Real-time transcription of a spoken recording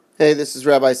Hey, this is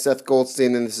Rabbi Seth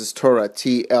Goldstein, and this is Torah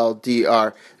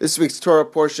TLDR. This week's Torah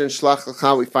portion, Shlach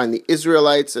Lecha, we find the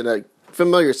Israelites in a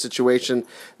familiar situation.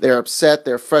 They're upset,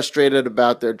 they're frustrated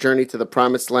about their journey to the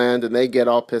Promised Land, and they get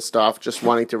all pissed off, just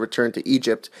wanting to return to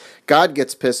Egypt. God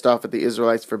gets pissed off at the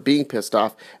Israelites for being pissed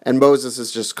off, and Moses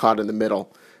is just caught in the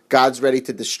middle. God's ready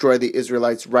to destroy the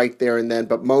Israelites right there and then,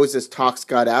 but Moses talks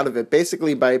God out of it,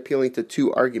 basically by appealing to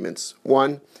two arguments.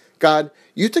 One, God,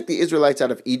 you took the Israelites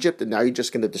out of Egypt and now you're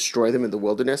just going to destroy them in the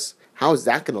wilderness? How is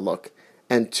that going to look?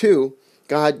 And two,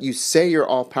 God, you say you're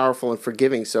all-powerful and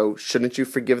forgiving, so shouldn't you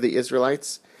forgive the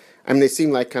Israelites? I mean, they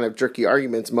seem like kind of jerky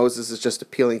arguments. Moses is just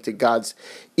appealing to God's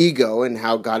ego and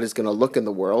how God is going to look in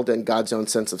the world and God's own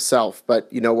sense of self.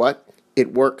 But you know what?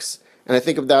 It works. And I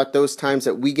think about those times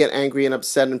that we get angry and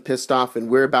upset and pissed off and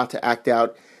we're about to act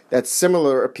out, that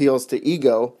similar appeals to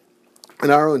ego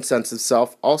and our own sense of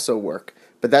self also work.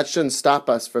 But that shouldn't stop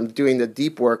us from doing the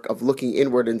deep work of looking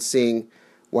inward and seeing,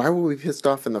 why were we pissed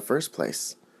off in the first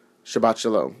place? Shabbat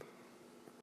Shalom.